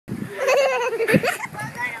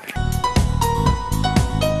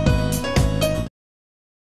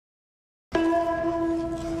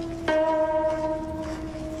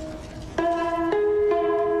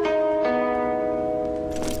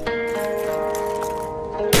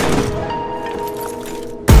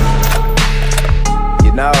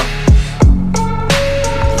know.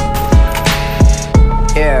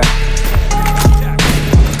 Yeah.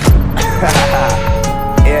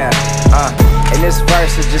 Yeah, and this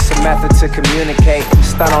verse is just a method to communicate.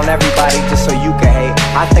 Stun on everybody just so you can hate.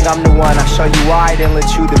 I think I'm the one, I show you why, then let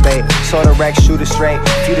you debate. Sorta wreck, shoot it straight.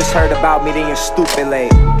 If you just heard about me, then you're stupid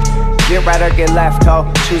late. Get right or get left, ho,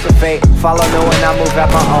 choose a fate. Follow new and I move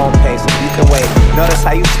at my own pace. You can wait. Notice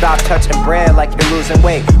how you stop touching bread like you're losing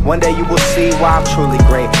weight. One day you will see why I'm truly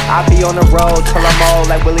great. I'll be on the road till I'm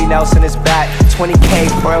old like Willie Nelson is back.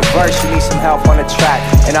 20K for a verse, you need some help on the track.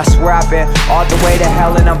 And I swear I've been all the way to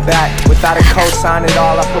hell and I'm back. Without a cosign at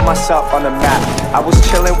all, I put myself on the map. I was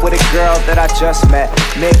chilling with a girl that I just met.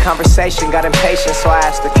 Mid-conversation, got impatient, so I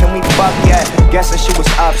asked her, can we fuck yet? Guessing she was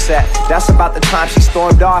upset. That's about the time she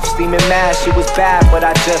stormed off, steaming mad. She was bad, but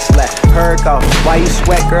I just let her go. Why you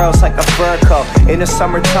sweat girls like a fur coat? In the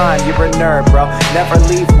summertime, you're a nerd, bro. Never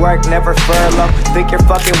leave work, never furlough. Think you're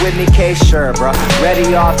fucking with me, K, sure, bro.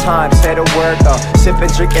 Ready all time, say the word though. Sipping,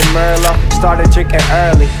 drinking Merlot, started drinking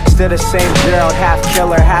early. Still the same Gerald, half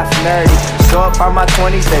killer, half nerdy. So up on my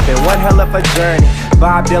 20s, they've been one hell of a journey.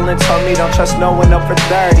 Bob Dylan told me don't trust no one over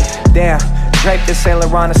 30. Damn, Drake to Saint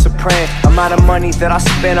Laurent is supreme. Amount of money that I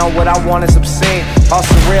spend on what I want is obscene. All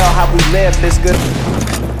surreal how we live, this good